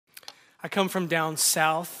I come from down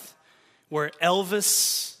south where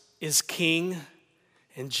Elvis is king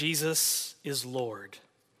and Jesus is Lord.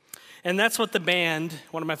 And that's what the band,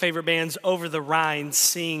 one of my favorite bands, Over the Rhine,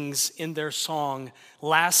 sings in their song,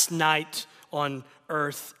 Last Night on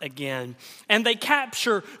Earth Again. And they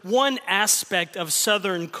capture one aspect of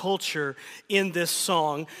Southern culture in this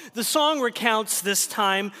song. The song recounts this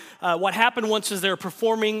time. What happened once is they were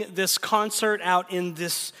performing this concert out in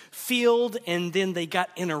this field, and then they got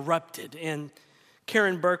interrupted. And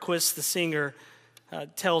Karen Berquist, the singer,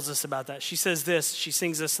 tells us about that. She says this, she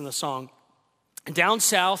sings this in the song. Down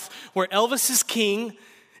south, where Elvis is king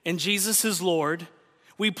and Jesus is Lord,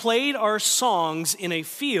 we played our songs in a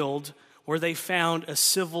field where they found a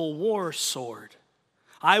Civil War sword.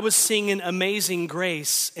 I was singing Amazing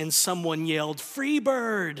Grace and someone yelled, "Free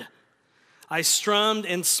Bird." I strummed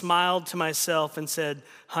and smiled to myself and said,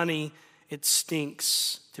 "Honey, it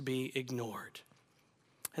stinks to be ignored."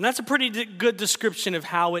 And that's a pretty good description of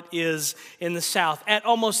how it is in the South. At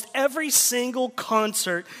almost every single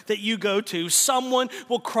concert that you go to, someone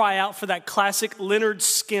will cry out for that classic Lynyrd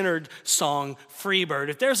Skynyrd song, "Free Bird."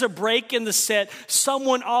 If there's a break in the set,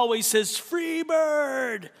 someone always says, "Free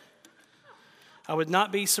Bird." I would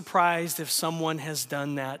not be surprised if someone has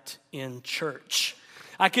done that in church.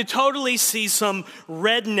 I could totally see some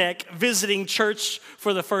redneck visiting church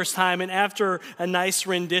for the first time, and after a nice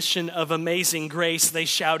rendition of Amazing Grace, they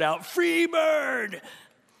shout out, "Free Bird!"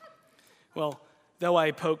 Well, though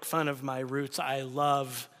I poke fun of my roots, I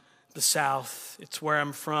love the South. It's where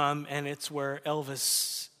I'm from, and it's where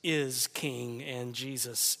Elvis is king and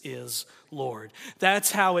Jesus is Lord.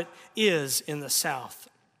 That's how it is in the South.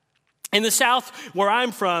 In the South, where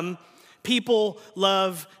I'm from, people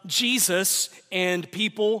love Jesus and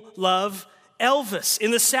people love Elvis.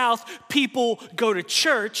 In the South, people go to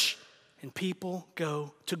church and people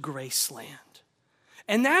go to Graceland.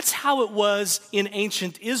 And that's how it was in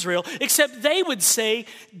ancient Israel, except they would say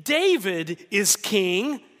David is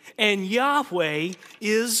king and Yahweh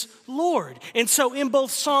is Lord. And so in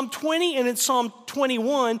both Psalm 20 and in Psalm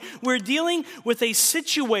 21, we're dealing with a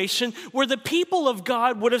situation where the people of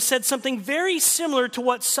God would have said something very similar to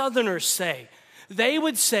what Southerners say. They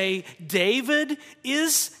would say, David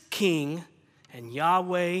is king and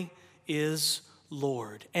Yahweh is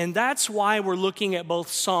Lord. And that's why we're looking at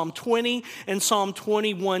both Psalm 20 and Psalm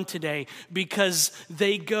 21 today, because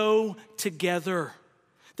they go together.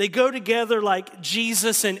 They go together like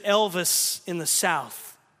Jesus and Elvis in the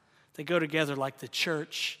South. They go together like the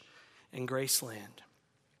church and Graceland.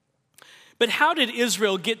 But how did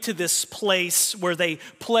Israel get to this place where they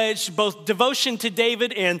pledged both devotion to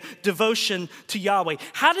David and devotion to Yahweh?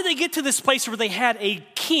 How did they get to this place where they had a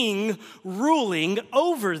king ruling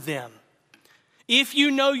over them? If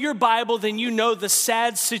you know your Bible, then you know the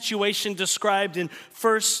sad situation described in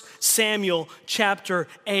 1 Samuel chapter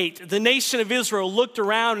 8. The nation of Israel looked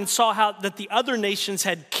around and saw how that the other nations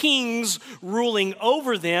had kings ruling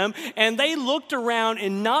over them, and they looked around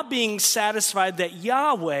and not being satisfied that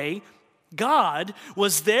Yahweh, God,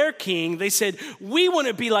 was their king. They said, we want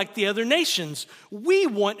to be like the other nations. We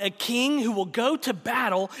want a king who will go to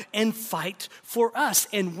battle and fight for us.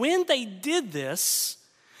 And when they did this,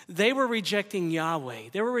 they were rejecting Yahweh.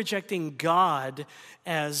 They were rejecting God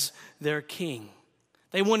as their king.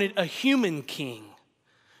 They wanted a human king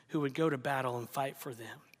who would go to battle and fight for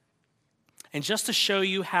them. And just to show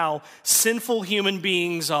you how sinful human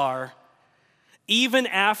beings are, even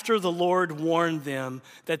after the Lord warned them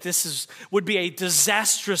that this would be a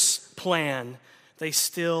disastrous plan, they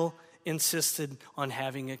still insisted on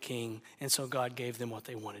having a king, and so God gave them what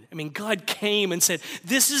they wanted. I mean, God came and said,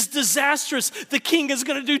 this is disastrous. The king is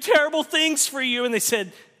going to do terrible things for you. And they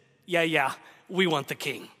said, yeah, we want the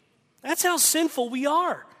king. That's how sinful we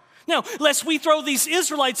are. Now, lest we throw these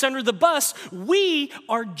Israelites under the bus, we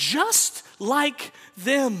are just like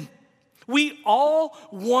them. We all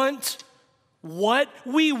want what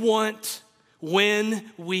we want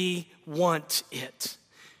when we want it.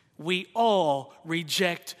 We all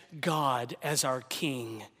reject God as our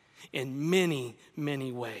king in many,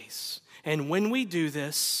 many ways. And when we do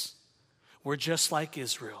this, we're just like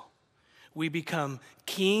Israel. We become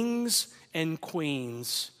kings and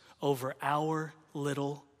queens over our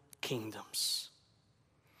little kingdoms.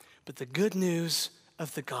 But the good news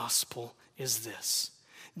of the gospel is this: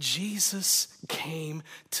 Jesus came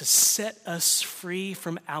to set us free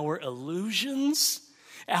from our illusions,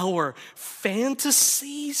 our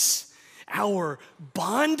fantasies, our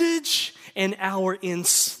bondage, and our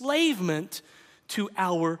enslavement to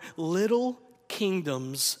our little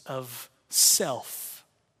kingdoms of self.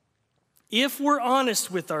 If we're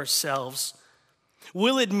honest with ourselves,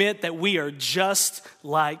 we'll admit that we are just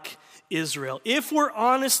like Israel. If we're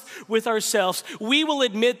honest with ourselves, we will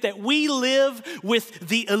admit that we live with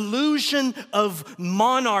the illusion of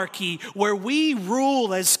monarchy, where we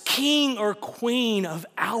rule as king or queen of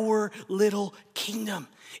our little kingdom.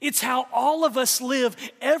 It's how all of us live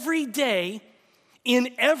every day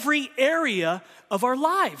in every area of our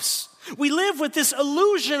lives. We live with this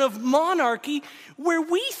illusion of monarchy where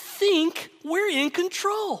we think we're in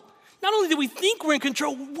control. Not only do we think we're in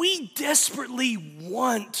control, we desperately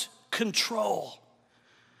want control.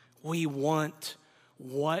 We want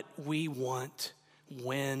what we want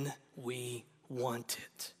when we want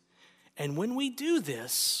it. And when we do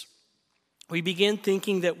this, we begin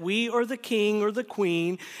thinking that we are the king or the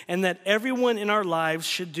queen, and that everyone in our lives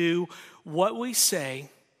should do what we say,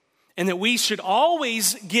 and that we should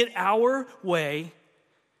always get our way.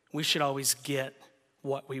 We should always get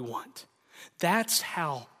what we want. That's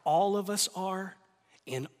how all of us are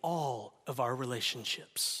in all of our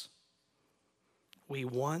relationships. We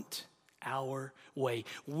want our way.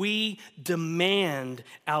 We demand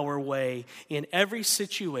our way in every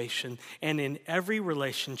situation and in every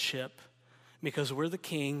relationship because we're the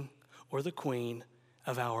king or the queen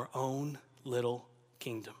of our own little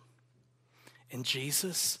kingdom. And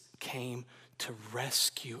Jesus came to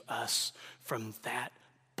rescue us from that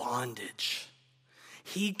bondage.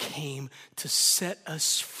 He came to set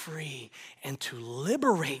us free and to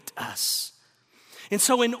liberate us. And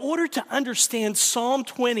so in order to understand Psalm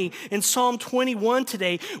 20 and Psalm 21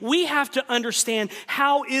 today, we have to understand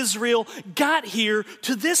how Israel got here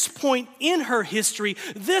to this point in her history,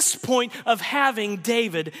 this point of having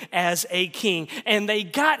David as a king. And they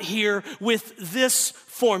got here with this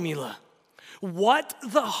formula. What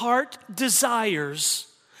the heart desires,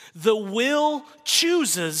 the will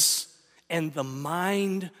chooses, and the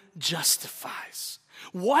mind justifies.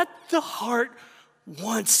 What the heart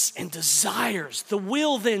wants and desires, the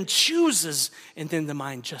will then chooses, and then the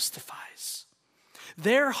mind justifies.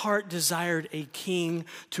 Their heart desired a king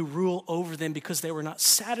to rule over them because they were not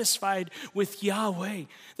satisfied with Yahweh.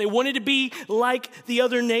 They wanted to be like the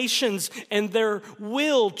other nations, and their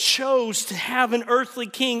will chose to have an earthly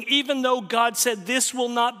king, even though God said, "This will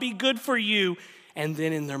not be good for you." And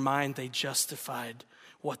then in their mind, they justified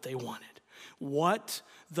what they wanted. What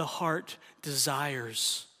the heart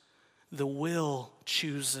desires, the will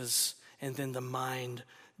chooses, and then the mind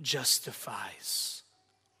justifies.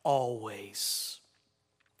 Always.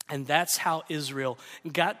 And that's how Israel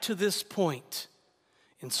got to this point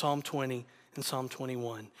in Psalm 20 and Psalm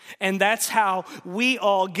 21. And that's how we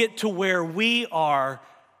all get to where we are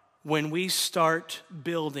when we start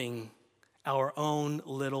building our own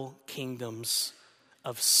little kingdoms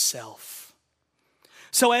of self.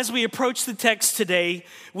 So as we approach the text today,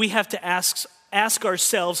 we have to ask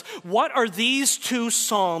ourselves, what are these two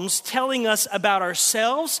Psalms telling us about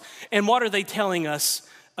ourselves, and what are they telling us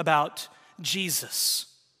about Jesus?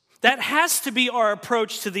 That has to be our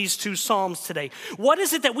approach to these two Psalms today. What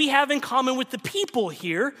is it that we have in common with the people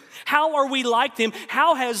here? How are we like them?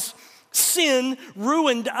 How has sin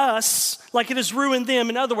ruined us like it has ruined them?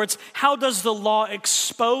 In other words, how does the law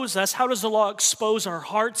expose us? How does the law expose our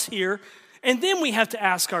hearts here? And then we have to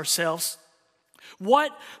ask ourselves,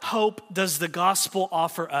 what hope does the gospel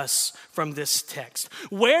offer us from this text?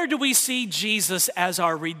 Where do we see Jesus as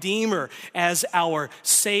our Redeemer, as our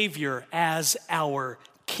Savior, as our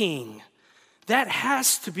King? That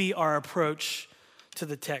has to be our approach to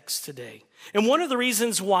the text today. And one of the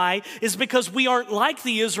reasons why is because we aren't like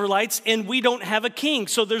the Israelites and we don't have a king.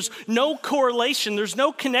 So there's no correlation, there's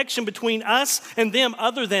no connection between us and them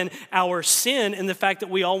other than our sin and the fact that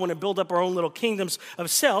we all want to build up our own little kingdoms of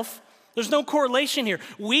self. There's no correlation here.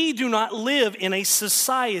 We do not live in a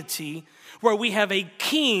society where we have a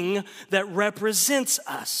king that represents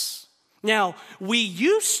us. Now, we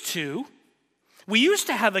used to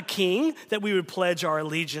have a king that we would pledge our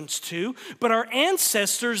allegiance to, but our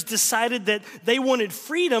ancestors decided that they wanted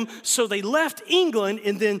freedom, so they left England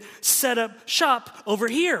and then set up shop over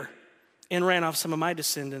here and ran off some of my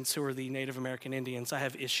descendants who are the Native American Indians. I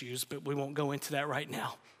have issues, but we won't go into that right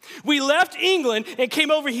now. We left England and came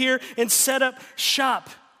over here and set up shop.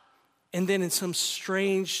 And then in some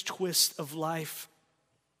strange twist of life,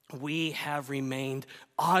 we have remained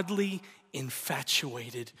oddly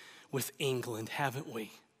infatuated with England, haven't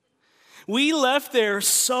we? We left there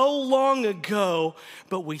so long ago,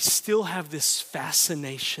 but we still have this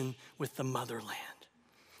fascination with the motherland.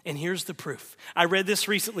 And here's the proof. I read this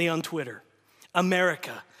recently on Twitter.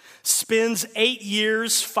 America spends 8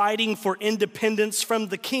 years fighting for independence from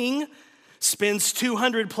the king, spends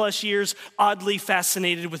 200 plus years oddly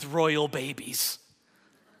fascinated with royal babies.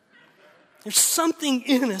 There's something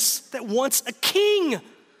in us that wants a king.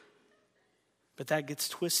 But that gets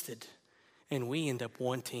twisted, and we end up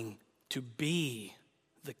wanting to be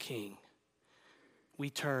the king. We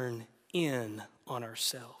turn in on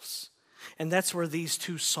ourselves. And that's where these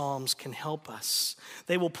two psalms can help us.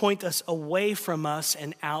 They will point us away from us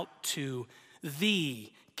and out to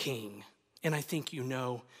the King. And I think you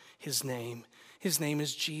know his name. His name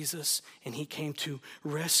is Jesus, and he came to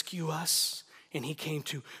rescue us, and he came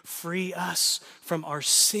to free us from our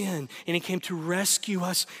sin, and he came to rescue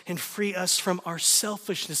us and free us from our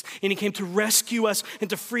selfishness, and he came to rescue us and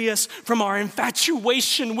to free us from our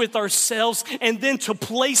infatuation with ourselves, and then to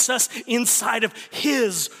place us inside of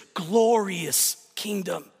his glorious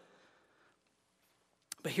kingdom.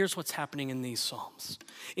 But here's what's happening in these Psalms.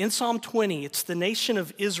 In Psalm 20, it's the nation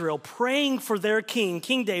of Israel praying for their king,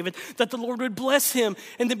 King David, that the Lord would bless him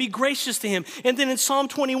and to be gracious to him. And then in Psalm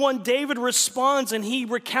 21, David responds and he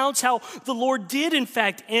recounts how the Lord did in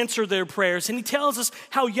fact answer their prayers. And he tells us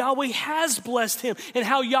how Yahweh has blessed him and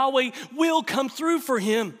how Yahweh will come through for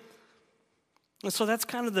him. And so that's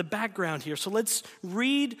kind of the background here. So let's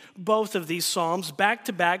read both of these Psalms back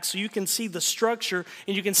to back so you can see the structure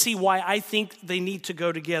and you can see why I think they need to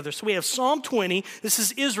go together. So we have Psalm 20. This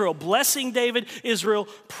is Israel blessing David, Israel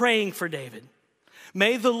praying for David.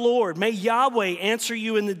 May the Lord, may Yahweh answer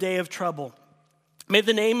you in the day of trouble. May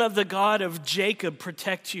the name of the God of Jacob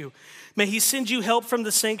protect you. May he send you help from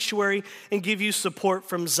the sanctuary and give you support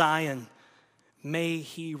from Zion. May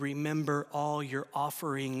he remember all your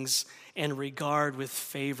offerings and regard with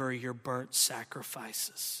favor your burnt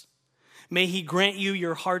sacrifices. May he grant you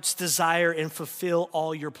your heart's desire and fulfill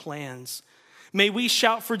all your plans. May we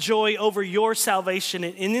shout for joy over your salvation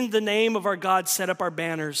and in the name of our God set up our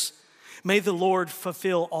banners. May the Lord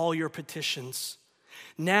fulfill all your petitions.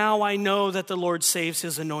 Now I know that the Lord saves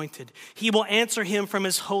his anointed. He will answer him from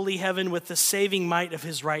his holy heaven with the saving might of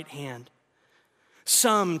his right hand.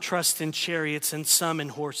 Some trust in chariots and some in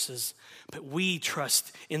horses, but we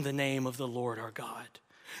trust in the name of the Lord our God.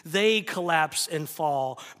 They collapse and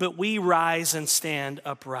fall, but we rise and stand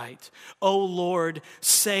upright. O Lord,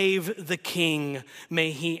 save the king.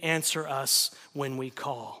 May he answer us when we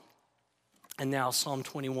call. And now Psalm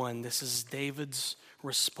 21, this is David's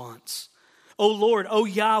response. O Lord, O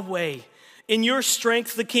Yahweh, in your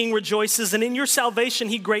strength the king rejoices, and in your salvation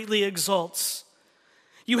he greatly exults.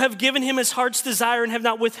 You have given him his heart's desire and have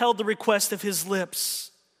not withheld the request of his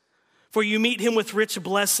lips. For you meet him with rich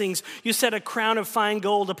blessings. You set a crown of fine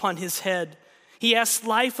gold upon his head. He asked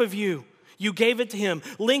life of you. You gave it to him,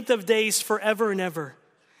 length of days forever and ever.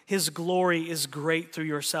 His glory is great through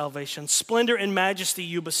your salvation. Splendor and majesty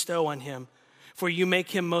you bestow on him. For you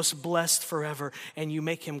make him most blessed forever, and you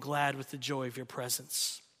make him glad with the joy of your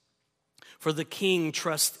presence. For the king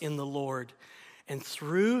trusts in the Lord, and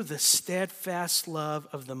through the steadfast love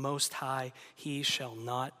of the Most High, he shall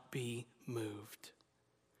not be moved.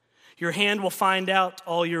 Your hand will find out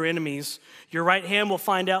all your enemies. Your right hand will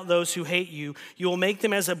find out those who hate you. You will make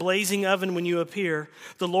them as a blazing oven when you appear.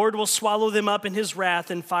 The Lord will swallow them up in his wrath,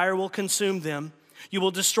 and fire will consume them. You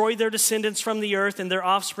will destroy their descendants from the earth and their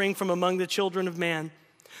offspring from among the children of man.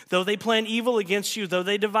 Though they plan evil against you, though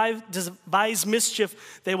they devise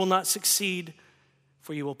mischief, they will not succeed,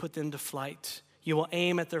 for you will put them to flight. You will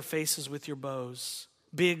aim at their faces with your bows.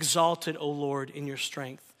 Be exalted, O Lord, in your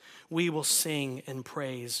strength. We will sing and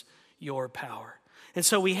praise your power. And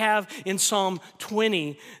so we have in Psalm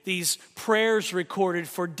 20 these prayers recorded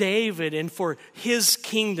for David and for his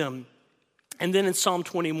kingdom. And then in Psalm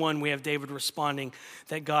 21, we have David responding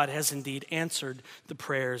that God has indeed answered the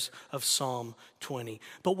prayers of Psalm 20.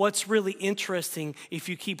 But what's really interesting, if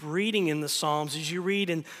you keep reading in the Psalms, as you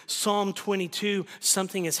read in Psalm 22,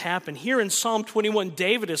 something has happened. Here in Psalm 21,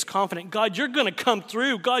 David is confident, God, you're going to come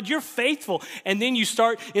through. God, you're faithful. And then you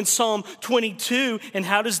start in Psalm 22, and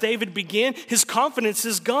how does David begin? His confidence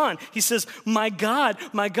is gone. He says, my God,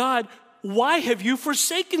 why have you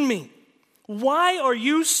forsaken me? Why are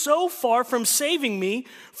you so far from saving me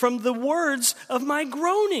from the words of my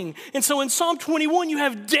groaning? And so in Psalm 21, you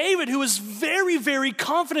have David who is very, very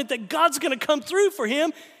confident that God's going to come through for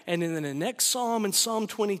him. And then in the next psalm, in Psalm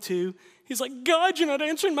 22, he's like, God, you're not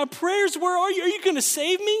answering my prayers. Where are you? Are you going to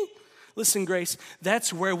save me? Listen, Grace,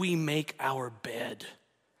 that's where we make our bed.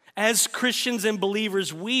 As Christians and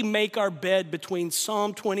believers, we make our bed between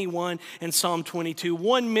Psalm 21 and Psalm 22.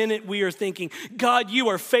 1 minute we are thinking, God, you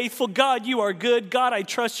are faithful. God, you are good. God, I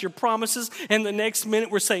trust your promises. And the next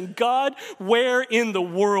minute we're saying, God, where in the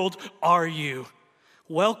world are you?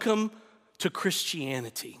 Welcome to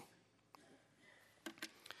Christianity.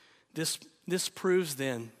 This proves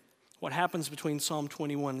then what happens between Psalm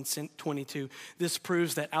 21 and 22. This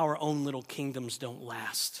proves that our own little kingdoms don't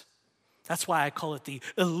last. That's why I call it the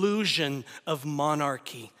illusion of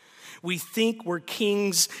monarchy. We think we're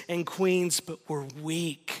kings and queens, but we're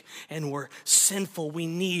weak and we're sinful. We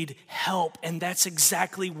need help. And that's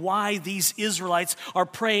exactly why these Israelites are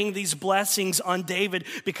praying these blessings on David,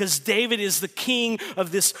 because David is the king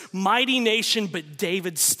of this mighty nation, but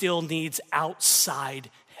David still needs outside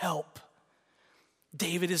help.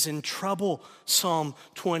 David is in trouble, Psalm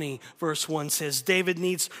 20, verse 1 says. David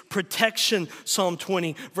needs protection, Psalm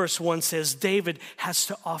 20, verse 1 says. David has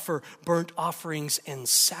to offer burnt offerings and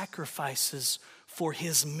sacrifices for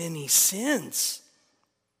his many sins.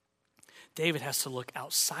 David has to look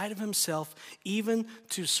outside of himself even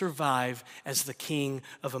to survive as the king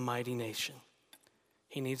of a mighty nation.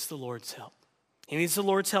 He needs the Lord's help. He needs the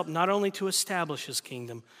Lord's help not only to establish his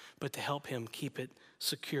kingdom, but to help him keep it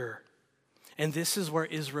secure. And this is where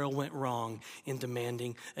Israel went wrong in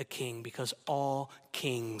demanding a king, because all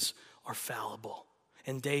kings are fallible.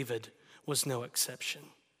 And David was no exception.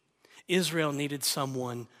 Israel needed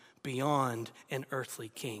someone beyond an earthly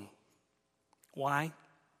king. Why?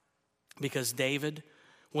 Because David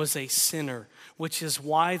was a sinner, which is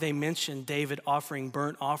why they mentioned David offering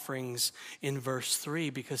burnt offerings in verse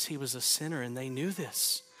 3, because he was a sinner and they knew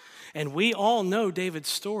this. And we all know David's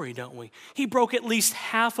story, don't we? He broke at least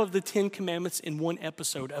half of the 10 commandments in one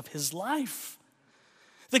episode of his life.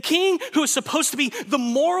 The king who is supposed to be the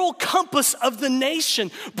moral compass of the nation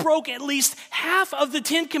broke at least half of the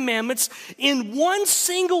 10 commandments in one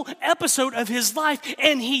single episode of his life.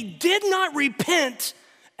 And he did not repent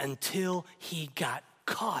until he got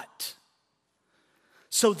caught.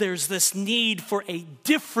 So there's this need for a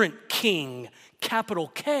different king, capital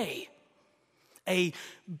K. A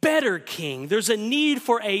better king. There's a need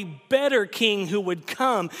for a better king who would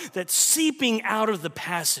come, that's seeping out of the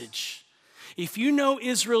passage. If you know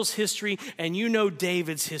Israel's history and you know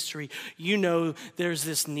David's history, you know there's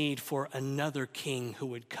this need for another king who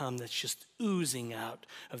would come that's just oozing out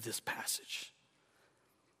of this passage.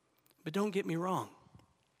 But don't get me wrong.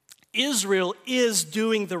 Israel is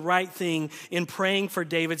doing the right thing in praying for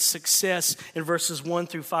David's success in verses 1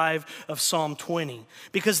 through 5 of Psalm 20.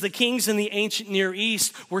 Because the kings in the ancient Near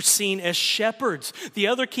East were seen as shepherds. The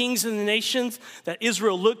other kings in the nations that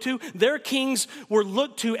Israel looked to, their kings were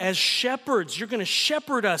looked to as shepherds. You're going to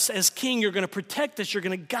shepherd us as king. You're going to protect us. You're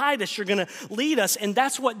going to guide us. You're going to lead us. And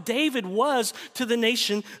that's what David was to the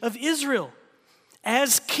nation of Israel.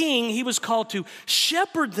 As king, he was called to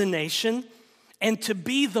shepherd the nation and to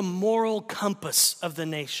be the moral compass of the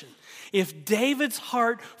nation. If David's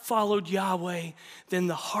heart followed Yahweh, then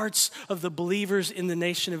the hearts of the believers in the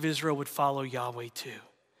nation of Israel would follow Yahweh too.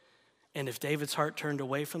 And if David's heart turned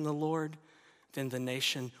away from the Lord, then the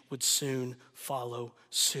nation would soon follow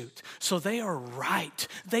suit. So they are right.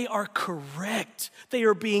 They are correct. They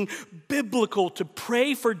are being biblical to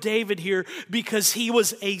pray for David here, because he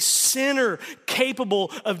was a sinner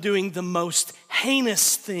capable of doing the most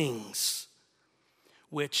heinous things,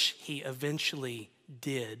 which he eventually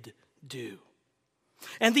did do.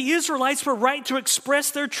 And the Israelites were right to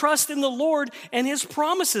express their trust in the Lord and his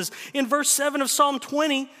promises. In verse 7 of Psalm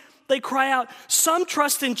 20, they cry out, "Some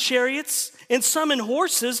trust in chariots and some in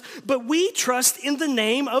horses, but we trust in the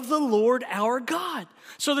name of the Lord our God."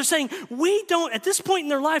 So they're saying, we don't, at this point in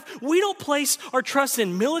their life, we don't place our trust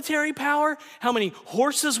in military power, how many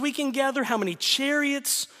horses we can gather, how many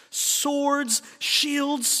chariots, swords,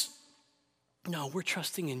 shields. No, we're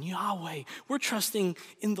trusting in Yahweh. We're trusting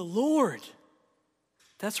in the Lord.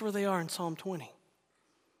 That's where they are in Psalm 20.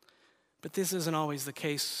 But this isn't always the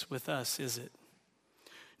case with us, is it?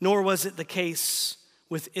 Nor was it the case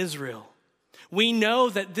with Israel. We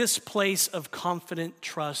know that this place of confident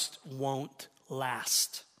trust won't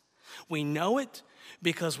last. We know it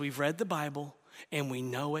because we've read the Bible, and we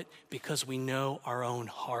know it because we know our own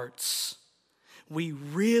hearts. We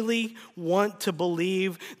really want to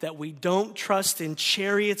believe that we don't trust in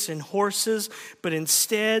chariots and horses, but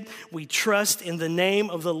instead we trust in the name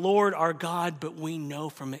of the Lord our God. But we know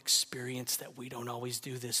from experience that we don't always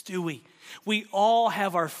do this, do we? We all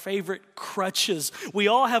have our favorite crutches. We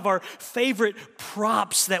all have our favorite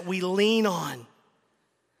props that we lean on.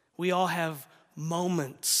 We all have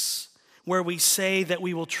moments where we say that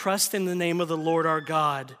we will trust in the name of the Lord our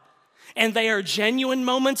God. And they are genuine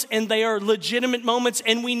moments, and they are legitimate moments,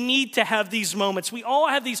 and we need to have these moments. We all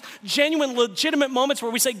have these genuine, legitimate moments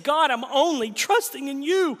where we say, God, I'm only trusting in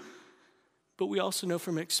you. But we also know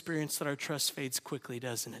from experience that our trust fades quickly,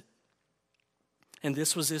 doesn't it? And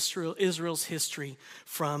this was Israel's history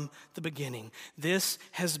from the beginning. This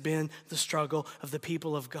has been the struggle of the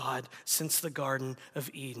people of God since the Garden of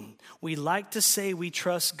Eden. We like to say we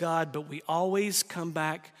trust God, but we always come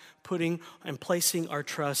back putting and placing our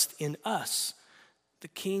trust in us, the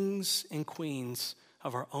kings and queens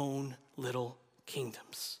of our own little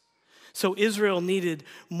kingdoms. So Israel needed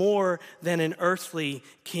more than an earthly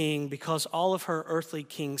king because all of her earthly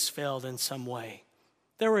kings failed in some way.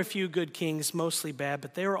 There were a few good kings, mostly bad,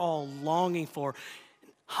 but they were all longing for,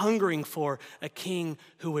 hungering for a king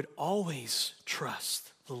who would always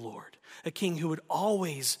trust the Lord, a king who would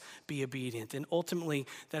always be obedient. And ultimately,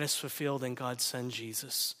 that is fulfilled in God's Son,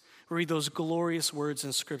 Jesus. We read those glorious words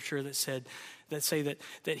in Scripture that say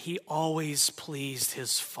that he always pleased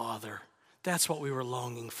his Father. That's what we were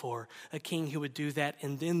longing for, a king who would do that.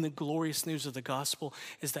 And then the glorious news of the gospel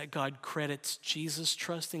is that God credits Jesus'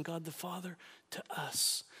 trust in God the Father to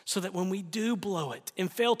us, so that when we do blow it and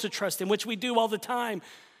fail to trust him, which we do all the time,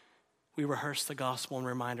 we rehearse the gospel and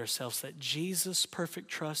remind ourselves that Jesus' perfect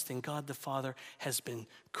trust in God the Father has been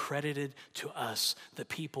credited to us, the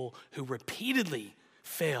people who repeatedly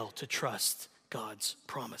fail to trust God's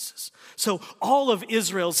promises. So all of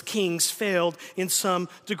Israel's kings failed in some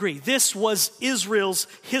degree. This was Israel's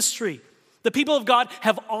history. The people of God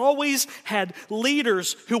have always had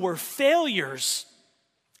leaders who were failures,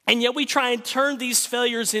 and yet we try and turn these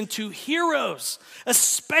failures into heroes,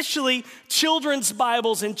 especially children's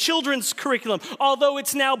Bibles and children's curriculum, although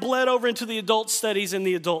it's now bled over into the adult studies and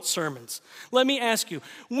the adult sermons. Let me ask you,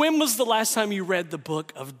 when was the last time you read the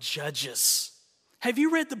book of Judges? Have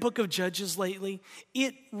you read the book of Judges lately?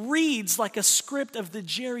 It reads like a script of the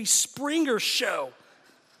Jerry Springer show.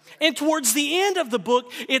 And towards the end of the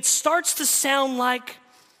book, it starts to sound like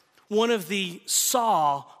one of the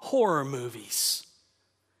Saw horror movies.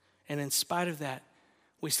 And in spite of that,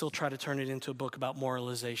 we still try to turn it into a book about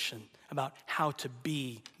moralization, about how to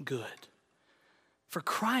be good. For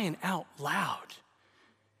crying out loud,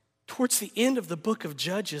 towards the end of the book of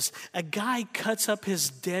Judges, a guy cuts up his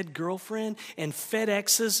dead girlfriend and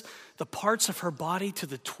FedExes the parts of her body to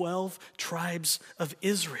the 12 tribes of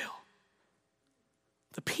Israel.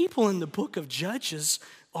 The people in the book of Judges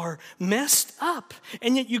are messed up.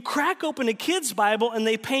 And yet you crack open a kid's Bible and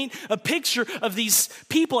they paint a picture of these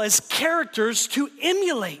people as characters to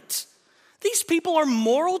emulate. These people are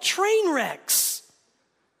moral train wrecks.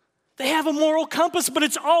 They have a moral compass, but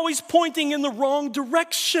it's always pointing in the wrong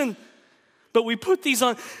direction. But we put these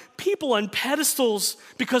people on pedestals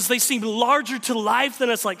because they seem larger to life than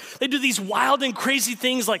us. Like they do these wild and crazy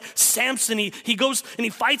things like Samson. He goes and he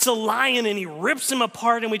fights a lion and he rips him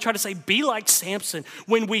apart, and we try to say, be like Samson,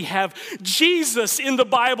 when we have Jesus in the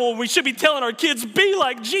Bible. We should be telling our kids, be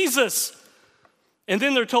like Jesus. And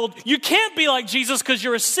then they're told, you can't be like Jesus because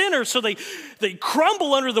you're a sinner. So they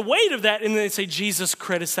crumble under the weight of that, and then they say, Jesus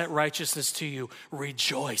credits that righteousness to you.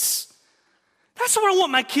 Rejoice. That's what I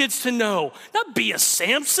want my kids to know. Not be a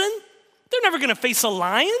Samson. They're never going to face a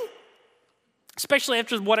lion. Especially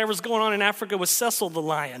after whatever's going on in Africa with Cecil the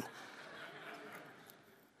lion.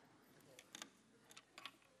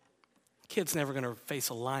 Kids never going to face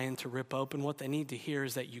a lion to rip open. What they need to hear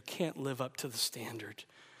is that you can't live up to the standard.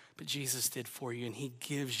 But Jesus did for you, and he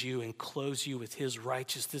gives you and clothes you with his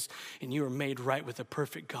righteousness, and you are made right with a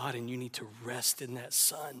perfect God, and you need to rest in that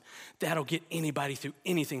Son. That'll get anybody through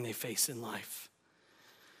anything they face in life.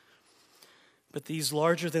 But these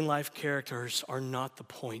larger-than-life characters are not the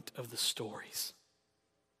point of the stories.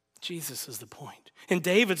 Jesus is the point. And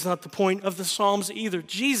David's not the point of the Psalms either.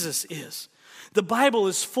 Jesus is. The Bible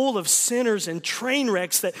is full of sinners and train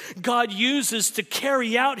wrecks that God uses to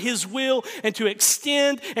carry out his will and to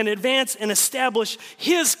extend and advance and establish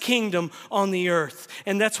his kingdom on the earth.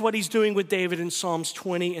 And that's what he's doing with David in Psalms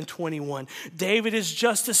 20 and 21. David is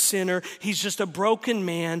just a sinner. He's just a broken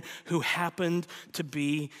man who happened to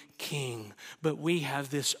be king. But we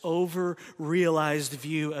have this over-realized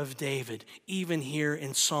view of David, even here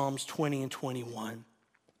in Psalms 20 and 21.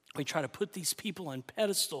 We try to put these people on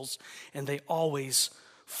pedestals, and they always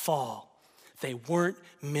fall. They weren't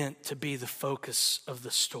meant to be the focus of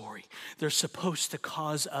the story. They're supposed to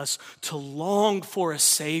cause us to long for a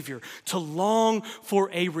Savior, to long for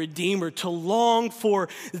a Redeemer, to long for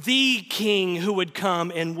the King who would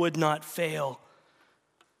come and would not fail.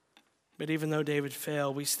 But even though David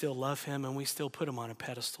failed, we still love him and we still put him on a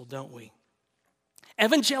pedestal, don't we?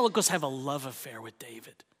 Evangelicals have a love affair with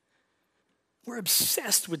David. We're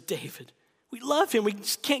obsessed with David. We love him. We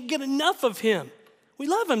just can't get enough of him. We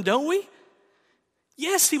love him, don't we?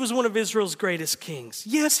 Yes, he was one of Israel's greatest kings.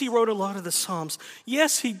 Yes, he wrote a lot of the Psalms.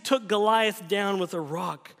 Yes, he took Goliath down with a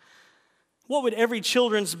rock. What would every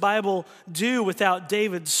children's Bible do without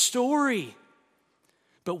David's story?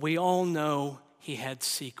 But we all know he had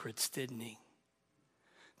secrets, didn't he?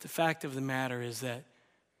 The fact of the matter is that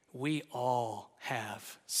we all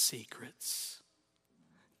have secrets.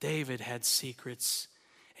 David had secrets,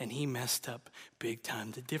 and he messed up big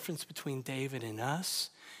time. The difference between David and us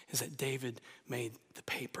is that David made the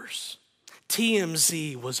papers.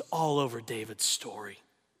 TMZ was all over David's story.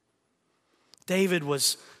 David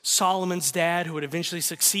was Solomon's dad who would eventually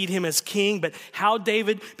succeed him as king, but how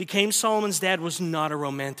David became Solomon's dad was not a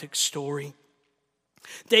romantic story.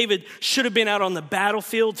 David should have been out on the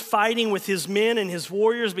battlefield fighting with his men and his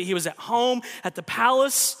warriors, but he was at home at the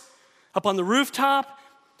palace, up on the rooftop.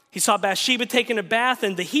 He saw Bathsheba taking a bath,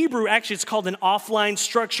 and the Hebrew, actually it's called an offline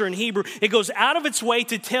structure in Hebrew. It goes out of its way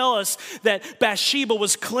to tell us that Bathsheba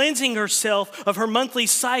was cleansing herself of her monthly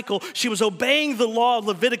cycle. She was obeying the law of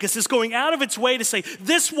Leviticus. It's going out of its way to say,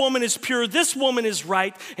 this woman is pure, this woman is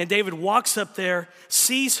right. And David walks up there,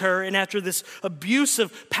 sees her, and after this abuse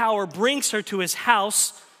of power, brings her to his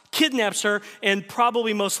house, kidnaps her, and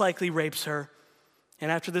probably most likely rapes her.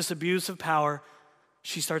 And after this abuse of power,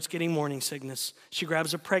 she starts getting morning sickness. She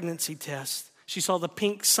grabs a pregnancy test. She saw the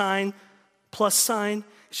pink sign, plus sign.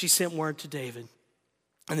 She sent word to David.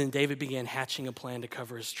 And then David began hatching a plan to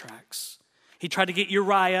cover his tracks. He tried to get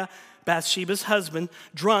Uriah, Bathsheba's husband,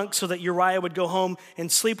 drunk so that Uriah would go home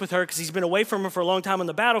and sleep with her because he's been away from her for a long time on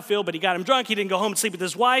the battlefield, but he got him drunk. He didn't go home and sleep with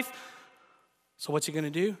his wife. So what's he going to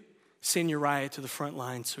do? Send Uriah to the front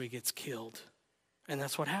line so he gets killed. And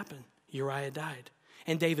that's what happened. Uriah died.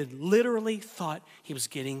 And David literally thought he was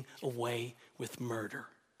getting away with murder.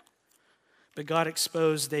 But God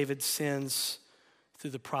exposed David's sins through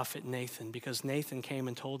the prophet Nathan, because Nathan came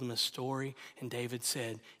and told him a story, and David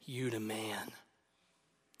said, "You the man."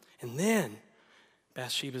 And then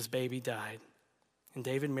Bathsheba's baby died, and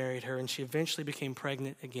David married her, and she eventually became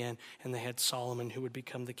pregnant again, and they had Solomon, who would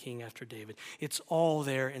become the king after David. It's all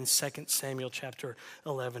there in 2 Samuel chapter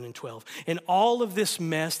 11 and 12. And all of this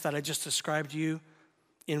mess that I just described to you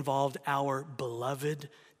involved our beloved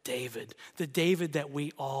David, the David that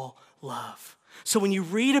we all love. So when you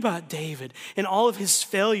read about David and all of his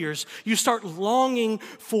failures, you start longing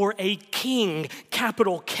for a king,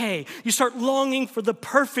 capital K. You start longing for the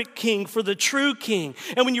perfect king, for the true king.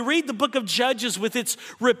 And when you read the book of Judges with its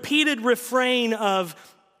repeated refrain of,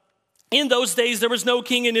 in those days, there was no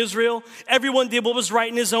king in Israel. Everyone did what was right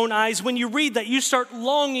in his own eyes. When you read that, you start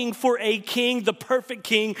longing for a king, the perfect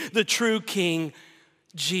king, the true king,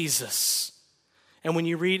 Jesus. And when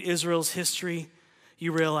you read Israel's history,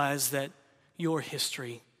 you realize that your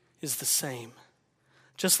history is the same.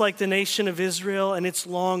 Just like the nation of Israel and its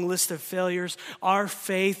long list of failures, our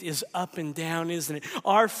faith is up and down, isn't it?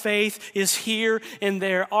 Our faith is here and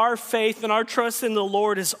there. Our faith and our trust in the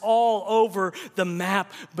Lord is all over the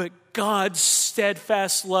map, but God's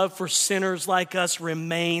steadfast love for sinners like us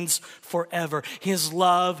remains forever. His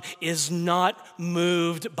love is not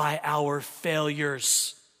moved by our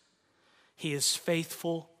failures. He is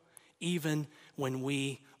faithful even when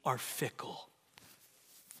we are fickle.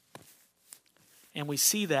 And we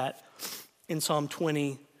see that in Psalm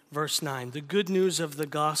 20, verse 9. The good news of the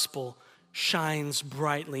gospel shines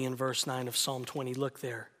brightly in verse 9 of Psalm 20. Look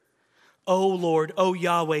there. O Lord, O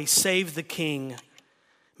Yahweh, save the king.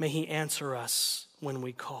 May he answer us when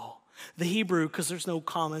we call. The Hebrew, because there's no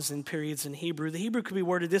commas and periods in Hebrew, the Hebrew could be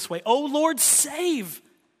worded this way. O Lord, save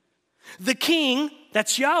the king,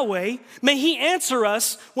 that's Yahweh, may he answer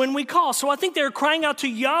us when we call. So I think they're crying out to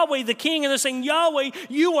Yahweh the king, and they're saying, Yahweh,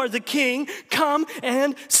 you are the king, come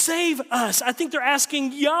and save us. I think they're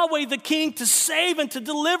asking Yahweh the king to save and to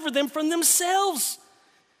deliver them from themselves.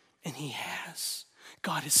 And he has.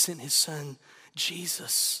 God has sent his son,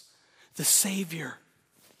 Jesus, the Savior.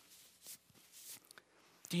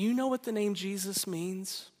 Do you know what the name Jesus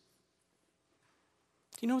means?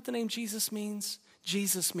 Do you know what the name Jesus means?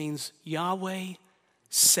 Jesus means Yahweh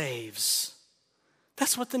saves.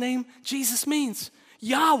 That's what the name Jesus means.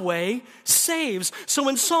 Yahweh saves. So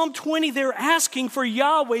in Psalm 20, they're asking for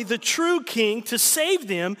Yahweh, the true king, to save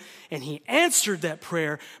them. And he answered that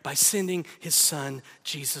prayer by sending his son,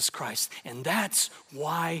 Jesus Christ. And that's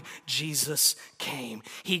why Jesus came.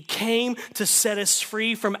 He came to set us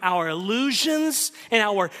free from our illusions and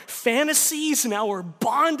our fantasies and our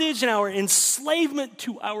bondage and our enslavement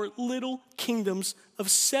to our little kingdoms of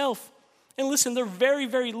self. And listen, they're very,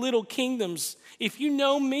 very little kingdoms. If you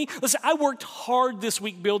know me, listen, I worked hard this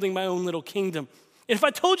week building my own little kingdom. And if I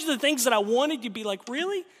told you the things that I wanted, you'd be like,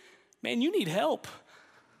 really? Man, you need help.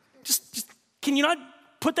 Just can you not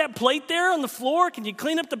put that plate there on the floor? Can you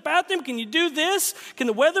clean up the bathroom? Can you do this? Can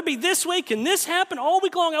the weather be this way? Can this happen? All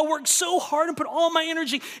week long, I worked so hard and put all my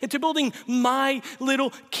energy into building my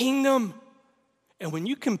little kingdom. And when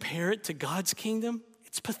you compare it to God's kingdom,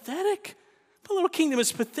 it's pathetic. My little kingdom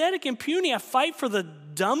is pathetic and puny. I fight for the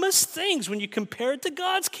dumbest things when you compare it to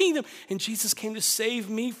God's kingdom. And Jesus came to save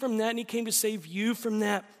me from that, and he came to save you from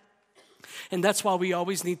that. And that's why we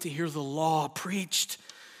always need to hear the law preached,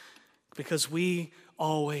 because we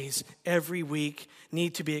always, every week,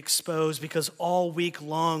 need to be exposed, because all week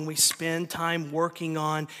long we spend time working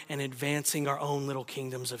on and advancing our own little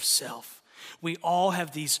kingdoms of self. We all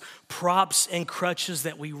have these props and crutches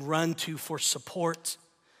that we run to for support.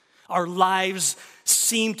 Our lives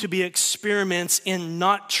seem to be experiments in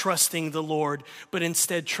not trusting the Lord, but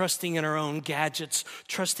instead trusting in our own gadgets,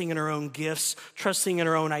 trusting in our own gifts, trusting in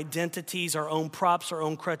our own identities, our own props, our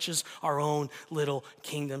own crutches, our own little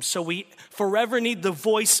kingdoms. So we forever need the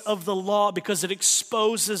voice of the law, because it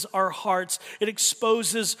exposes our hearts. It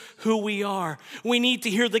exposes who we are. We need to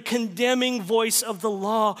hear the condemning voice of the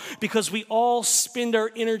law, because we all spend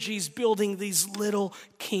our energies building these little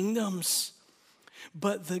kingdoms.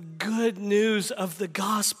 But the good news of the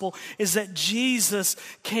gospel is that Jesus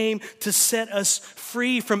came to set us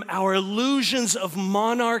free from our illusions of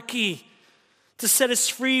monarchy, to set us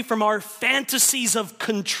free from our fantasies of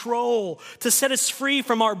control, to set us free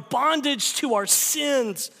from our bondage to our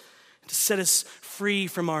sins, to set us free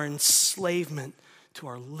from our enslavement to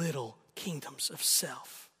our little kingdoms of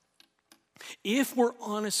self. If we're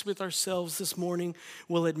honest with ourselves this morning,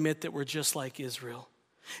 we'll admit that we're just like Israel.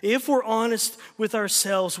 If we're honest with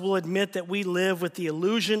ourselves, we'll admit that we live with the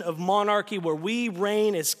illusion of monarchy, where we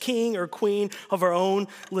reign as king or queen of our own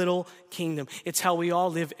little kingdom. It's how we all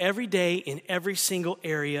live every day in every single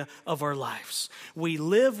area of our lives. We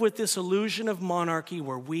live with this illusion of monarchy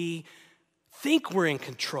where we think we're in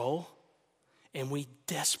control, and we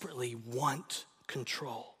desperately want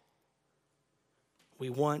control. We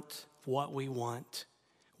want what we want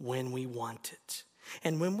when we want it.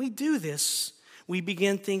 And when we do this, we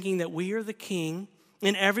begin thinking that we are the king,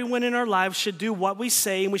 and everyone in our lives should do what we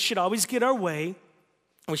say, and we should always get our way.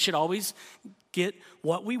 We should always get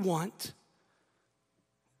what we want.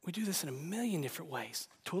 We do this in a million different ways.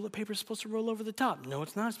 Toilet paper is supposed to roll over the top. No,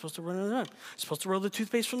 it's not. It's supposed to run over the top. It's supposed to roll the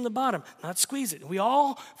toothpaste from the bottom, not squeeze it. We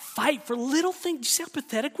all fight for little things. Do you see how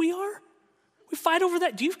pathetic we are? We fight over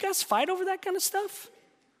that. Do you guys fight over that kind of stuff?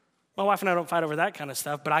 My wife and I don't fight over that kind of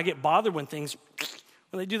stuff, but I get bothered when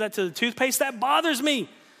they do that to the toothpaste. That bothers me,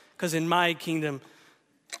 because in my kingdom,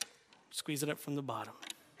 squeeze it up from the bottom.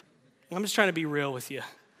 I'm just trying to be real with you.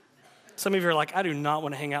 Some of you are like, I do not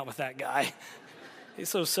want to hang out with that guy. He's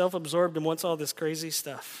so self-absorbed and wants all this crazy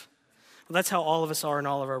stuff. Well, that's how all of us are in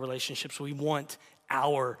all of our relationships. We want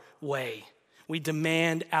our way. We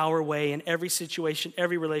demand our way in every situation,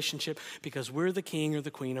 every relationship, because we're the king or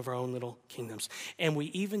the queen of our own little kingdoms. And we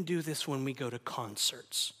even do this when we go to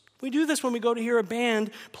concerts. We do this when we go to hear a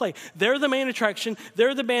band play. They're the main attraction.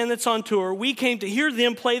 They're the band that's on tour. We came to hear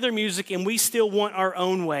them play their music, and we still want our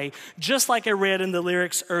own way, just like I read in the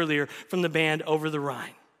lyrics earlier from the band Over the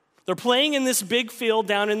Rhine. They're playing in this big field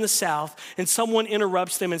down in the south, and someone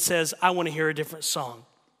interrupts them and says, I want to hear a different song.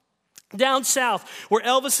 Down south, where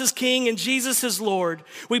Elvis is king and Jesus is Lord,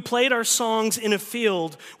 we played our songs in a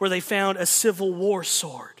field where they found a Civil War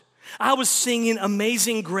sword. I was singing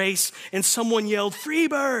Amazing Grace, and someone yelled, Free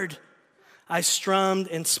Bird. I strummed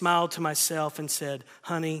and smiled to myself and said,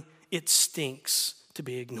 honey, it stinks to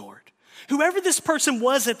be ignored. Whoever this person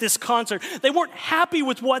was at this concert, they weren't happy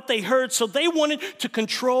with what they heard, so they wanted to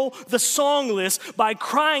control the song list by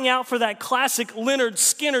crying out for that classic Lynyrd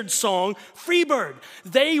Skynyrd song, Freebird.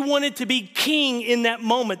 They wanted to be king in that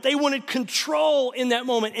moment. They wanted control in that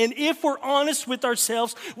moment. And if we're honest with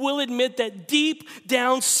ourselves, we'll admit that deep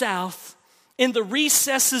down south, in the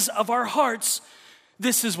recesses of our hearts,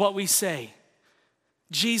 this is what we say.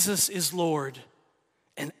 Jesus is Lord,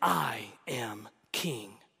 and I am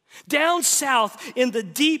king. Down south, in the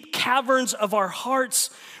deep caverns of our hearts,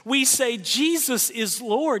 we say, Jesus is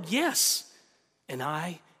Lord, yes, and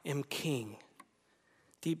I am king.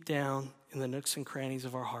 Deep down in the nooks and crannies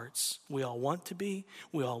of our hearts, we all want to be,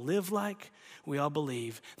 we all live like, we all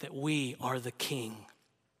believe that we are the king.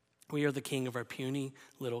 We are the king of our puny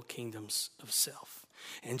little kingdoms of self.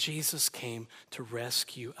 And Jesus came to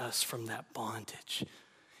rescue us from that bondage.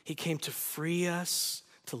 He came to free us,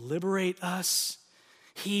 to liberate us.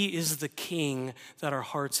 He is the king that our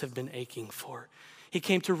hearts have been aching for. He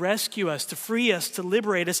came to rescue us, to free us, to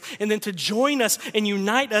liberate us, and then to join us and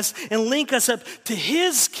unite us and link us up to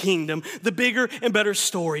his kingdom, the bigger and better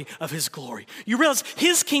story of his glory. You realize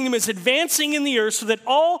his kingdom is advancing in the earth so that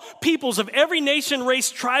all peoples of every nation, race,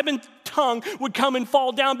 tribe, and tongue would come and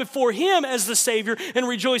fall down before him as the Savior and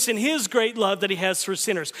rejoice in his great love that he has for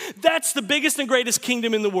sinners. That's the biggest and greatest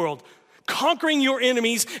kingdom in the world. Conquering your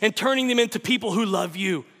enemies and turning them into people who love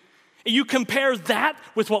you. And you compare that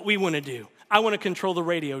with what we want to do. I want to control the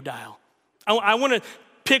radio dial. I want to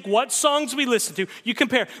pick what songs we listen to. You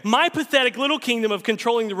compare my pathetic little kingdom of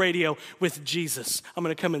controlling the radio with Jesus. I'm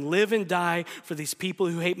going to come and live and die for these people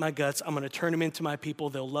who hate my guts. I'm going to turn them into my people.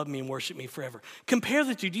 They'll love me and worship me forever. Compare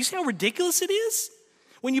the two. Do you see how ridiculous it is?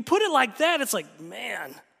 When you put it like that, it's like,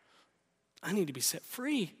 man, I need to be set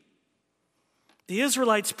free. The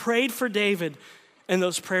Israelites prayed for David, and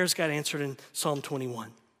those prayers got answered in Psalm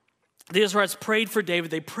 21. The Israelites prayed for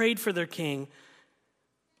David. They prayed for their king.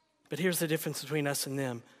 But here's the difference between us and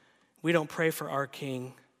them. We don't pray for our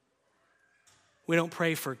king. We don't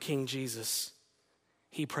pray for King Jesus.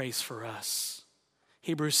 He prays for us.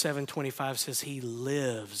 Hebrews 7:25 says he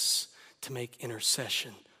lives to make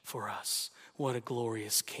intercession for us. What a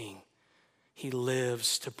glorious king. He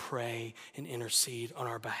lives to pray and intercede on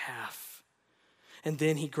our behalf. And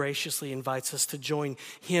then he graciously invites us to join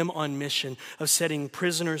him on mission of setting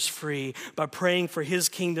prisoners free by praying for his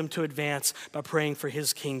kingdom to advance, by praying for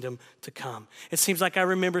his kingdom to come. It seems like I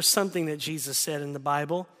remember something that Jesus said in the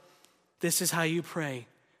Bible. This is how you pray.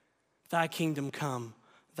 Thy kingdom come,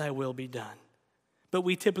 thy will be done. But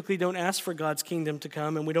we typically don't ask for God's kingdom to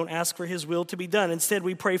come, and we don't ask for his will to be done. Instead,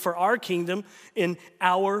 we pray for our kingdom in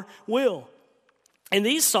our will. In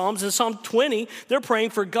these Psalms, in Psalm 20, they're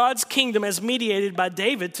praying for God's kingdom as mediated by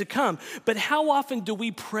David to come. But how often do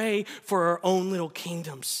we pray for our own little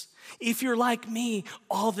kingdoms? If you're like me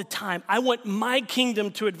all the time, I want my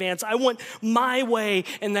kingdom to advance. I want my way,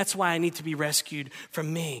 and that's why I need to be rescued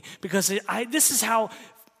from me. Because this is how,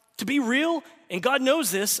 to be real, and God knows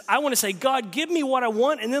this, I want to say, God, give me what I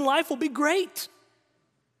want, and then life will be great.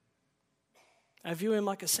 I view him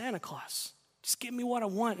like a Santa Claus. Just give me what I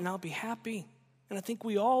want, and I'll be happy. And I think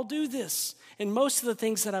we all do this. And most of the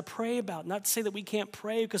things that I pray about, not to say that we can't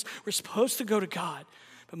pray because we're supposed to go to God,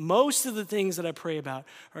 but most of the things that I pray about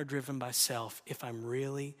are driven by self if I'm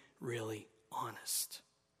really, really honest.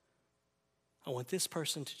 I want this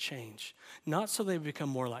person to change, not so they become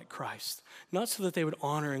more like Christ, not so that they would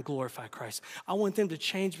honor and glorify Christ. I want them to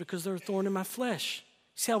change because they're a thorn in my flesh.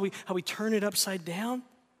 See how we turn it upside down?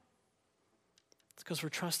 It's because we're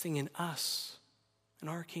trusting in us. In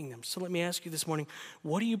our kingdom. So let me ask you this morning,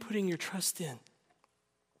 what are you putting your trust in?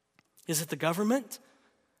 Is it the government?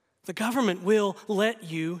 The government will let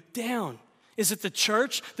you down. Is it the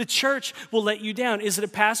church? The church will let you down. Is it a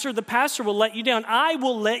pastor? The pastor will let you down. I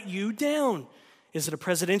will let you down. Is it a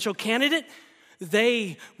presidential candidate?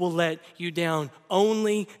 They will let you down.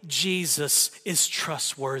 Only Jesus is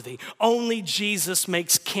trustworthy. Only Jesus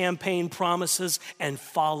makes campaign promises and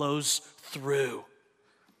follows through.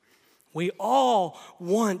 We all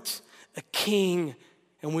want a king,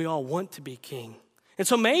 and we all want to be king. And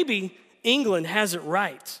so maybe England has it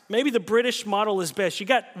right. Maybe the British model is best. You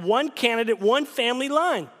got one candidate, one family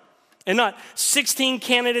line, and not 16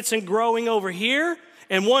 candidates and growing over here,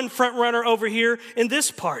 and one front runner over here in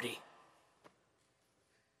this party.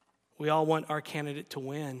 We all want our candidate to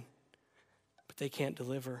win, but they can't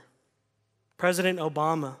deliver. President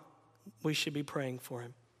Obama, we should be praying for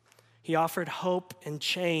him. He offered hope and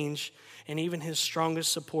change, and even his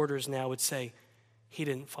strongest supporters now would say he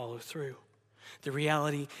didn't follow through. The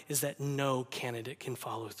reality is that no candidate can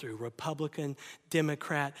follow through. Republican,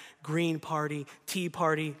 Democrat, Green Party, Tea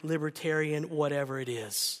Party, Libertarian, whatever it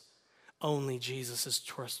is. Only Jesus is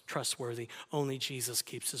trustworthy. Only Jesus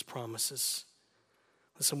keeps his promises.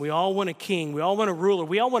 Listen, we all want a king. We all want a ruler.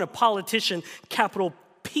 We all want a politician, capital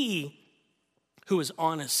P, who is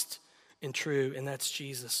honest and true, and that's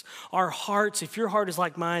Jesus. Our hearts, if your heart is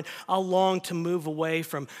like mine, I'll long to move away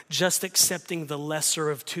from just accepting the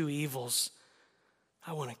lesser of two evils.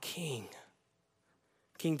 I want a king.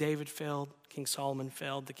 King David failed. King Solomon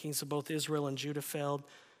failed. The kings of both Israel and Judah failed.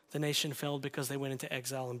 The nation failed because they went into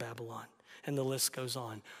exile in Babylon. And the list goes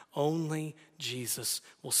on. Only Jesus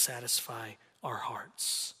will satisfy our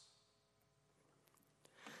hearts.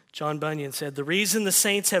 John Bunyan said, the reason the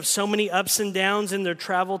saints have so many ups and downs in their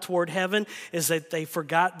travel toward heaven is that they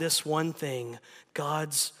forgot this one thing,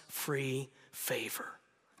 God's free favor.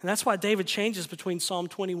 And that's why David changes between Psalm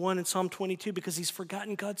 21 and Psalm 22, because he's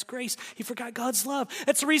forgotten God's grace. He forgot God's love.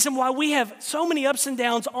 That's the reason why we have so many ups and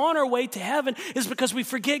downs on our way to heaven, is because we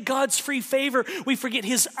forget God's free favor. We forget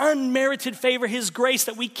his unmerited favor, his grace,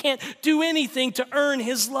 that we can't do anything to earn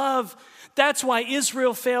his love. That's why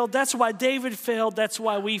Israel failed. That's why David failed. That's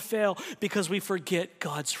why we fail, because we forget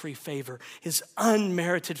God's free favor, his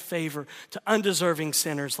unmerited favor to undeserving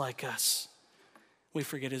sinners like us. We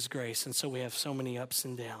forget his grace, and so we have so many ups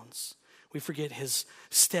and downs. We forget his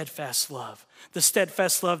steadfast love, the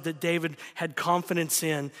steadfast love that David had confidence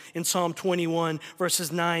in Psalm 21,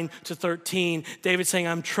 verses 9 to 13. David saying,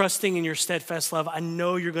 I'm trusting in your steadfast love. I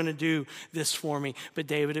know you're going to do this for me. But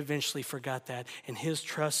David eventually forgot that, and his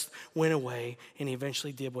trust went away, and he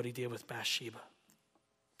eventually did what he did with Bathsheba.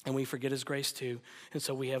 And we forget his grace too. And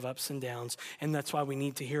so we have ups and downs. And that's why we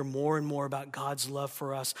need to hear more and more about God's love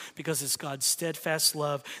for us, because it's God's steadfast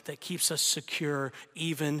love that keeps us secure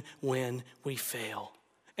even when we fail.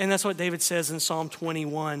 And that's what David says in Psalm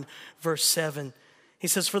 21, verse 7. He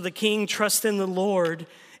says, for the king trusts in the Lord,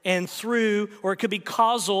 and through, or it could be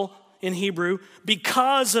causal in Hebrew,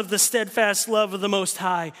 because of the steadfast love of the Most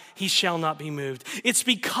High, he shall not be moved. It's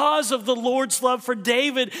because of the Lord's love for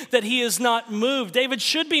David that he is not moved. David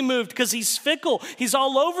should be moved because he's fickle. He's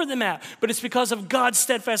all over the map. But it's because of God's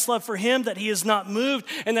steadfast love for him that he is not moved.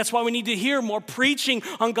 And that's why we need to hear more preaching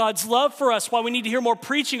on God's love for us, why we need to hear more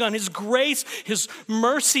preaching on his grace, his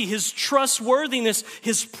mercy, his trustworthiness,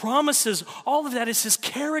 his promises. All of that is his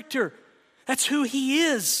character. That's who he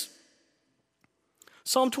is.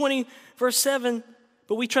 Psalm 20, verse 7,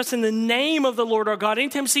 but we trust in the name of the Lord our God.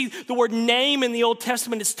 Anytime you see the word name in the Old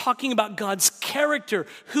Testament, it's talking about God's character,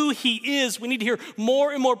 who he is. We need to hear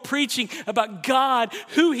more and more preaching about God,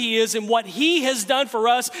 who he is, and what he has done for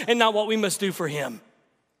us, and not what we must do for him.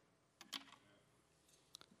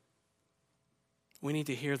 We need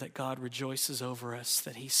to hear that God rejoices over us,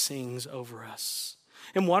 that he sings over us.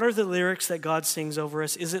 And what are the lyrics that God sings over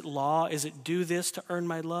us? Is it law? Is it do this to earn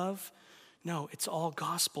my love? No, it's all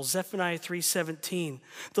gospel. Zephaniah 3:17.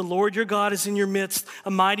 The Lord your God is in your midst, a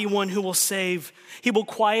mighty one who will save. He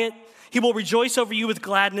will rejoice over you with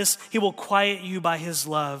gladness. He will quiet you by his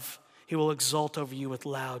love. He will exult over you with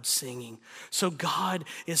loud singing. So God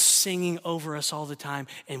is singing over us all the time,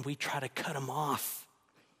 and we try to cut him off.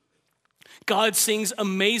 God sings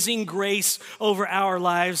amazing grace over our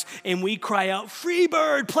lives, and we cry out,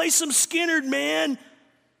 Freebird, play some Skynyrd, man.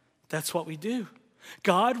 That's what we do.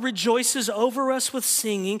 God rejoices over us with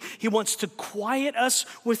singing. He wants to quiet us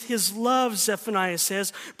with his love, Zephaniah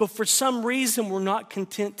says. But for some reason, we're not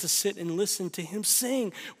content to sit and listen to him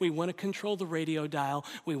sing. We want to control the radio dial.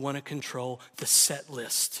 We want to control the set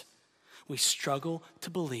list. We struggle to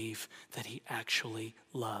believe that he actually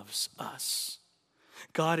loves us.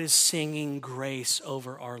 God is singing grace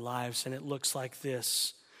over our lives, and it looks like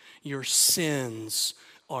this. Your sins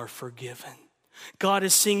are forgiven. God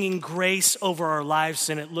is singing grace over our lives,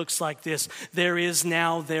 and it looks like this. There is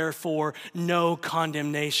now, therefore, no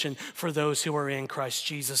condemnation for those who are in Christ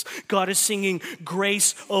Jesus. God is singing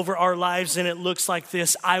grace over our lives, and it looks like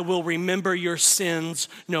this. I will remember your sins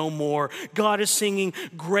no more. God is singing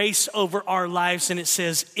grace over our lives, and it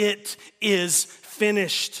says, it is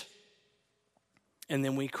finished. And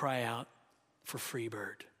then we cry out for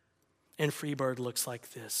Freebird. And Freebird looks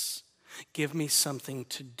like this. Give me something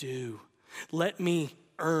to do. Let me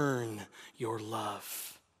earn your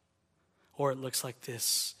love. Or it looks like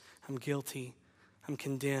this. I'm guilty. I'm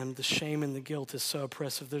condemned. The shame and the guilt is so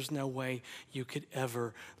oppressive. There's no way you could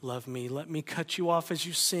ever love me. Let me cut you off as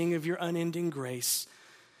you sing of your unending grace,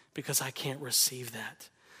 because I can't receive that.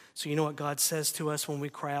 So you know what God says to us when we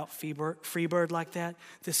cry out Freebird like that?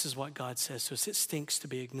 This is what God says to us. It stinks to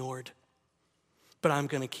be ignored. But I'm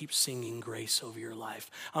going to keep singing grace over your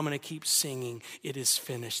life. I'm going to keep singing, it is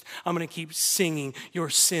finished. I'm going to keep singing,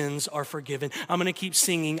 your sins are forgiven. I'm going to keep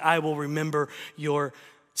singing, I will remember your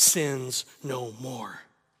sins no more.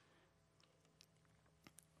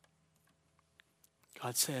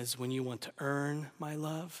 God says, when you want to earn my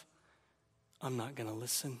love, I'm not going to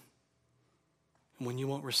listen. And when you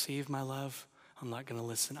won't receive my love, I'm not going to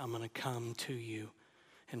listen. I'm going to come to you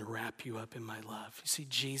and wrap you up in my love. You see,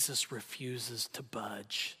 Jesus refuses to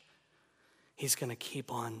budge. He's going to keep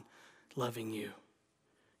on loving you.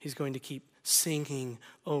 He's going to keep singing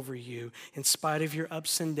over you. In spite of your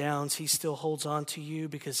ups and downs, he still holds on to you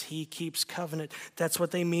because he keeps covenant. That's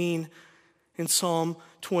what they mean in Psalm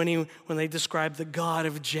 20 when they describe the God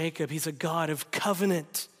of Jacob. He's a God of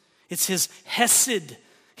covenant. It's his hesed,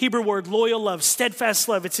 Hebrew word, loyal love, steadfast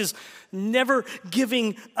love. It's his never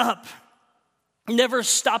giving up, never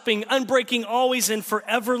stopping, unbreaking, always and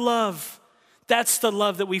forever love. That's the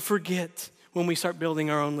love that we forget when we start building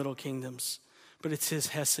our own little kingdoms. But it's his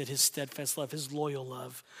hesed, his steadfast love, his loyal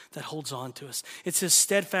love that holds on to us. It's his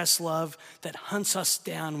steadfast love that hunts us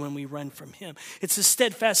down when we run from him. It's his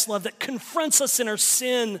steadfast love that confronts us in our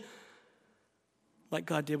sin like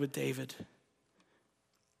God did with David.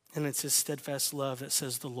 And it's his steadfast love that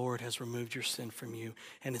says the Lord has removed your sin from you.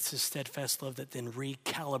 And it's his steadfast love that then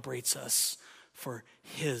recalibrates us for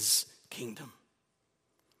his kingdom.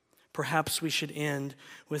 Perhaps we should end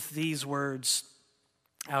with these words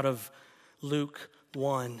out of Luke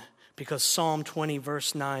 1, because Psalm 20,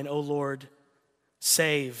 verse 9, O Lord,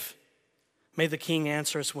 save. May the King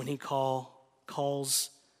answer us when he calls.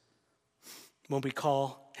 When we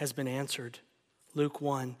call, has been answered. Luke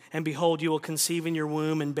 1, and behold, you will conceive in your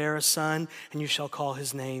womb and bear a son, and you shall call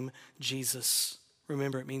his name Jesus.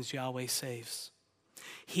 Remember, it means Yahweh saves.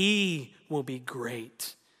 He will be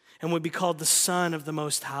great and will be called the Son of the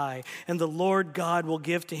Most High, and the Lord God will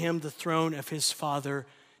give to him the throne of his father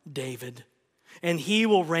David. And he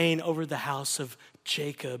will reign over the house of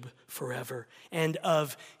Jacob forever, and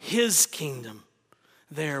of his kingdom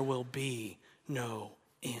there will be no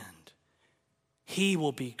end. He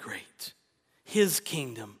will be great. His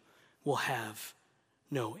kingdom will have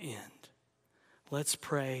no end. Let's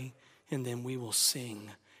pray, and then we will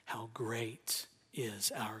sing how great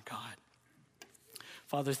is our God.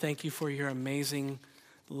 Father, thank you for your amazing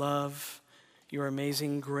love, your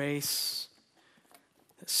amazing grace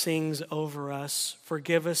that sings over us.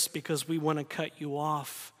 Forgive us because we want to cut you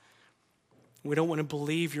off. We don't want to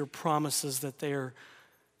believe your promises that they are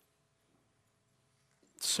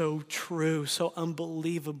so true, so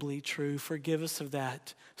unbelievably true. Forgive us of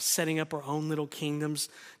that, setting up our own little kingdoms,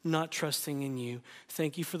 not trusting in you.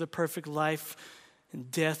 Thank you for the perfect life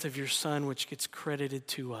and death of your Son, which gets credited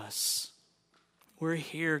to us. We're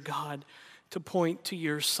here, God, to point to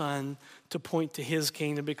your Son, to point to his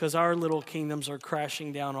kingdom, because our little kingdoms are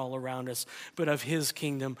crashing down all around us. But of his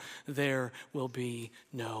kingdom, there will be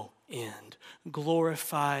no end.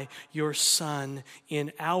 Glorify your Son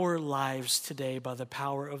in our lives today by the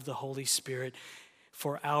power of the Holy Spirit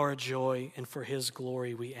for our joy and for his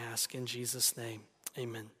glory, we ask in Jesus' name.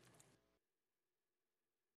 Amen.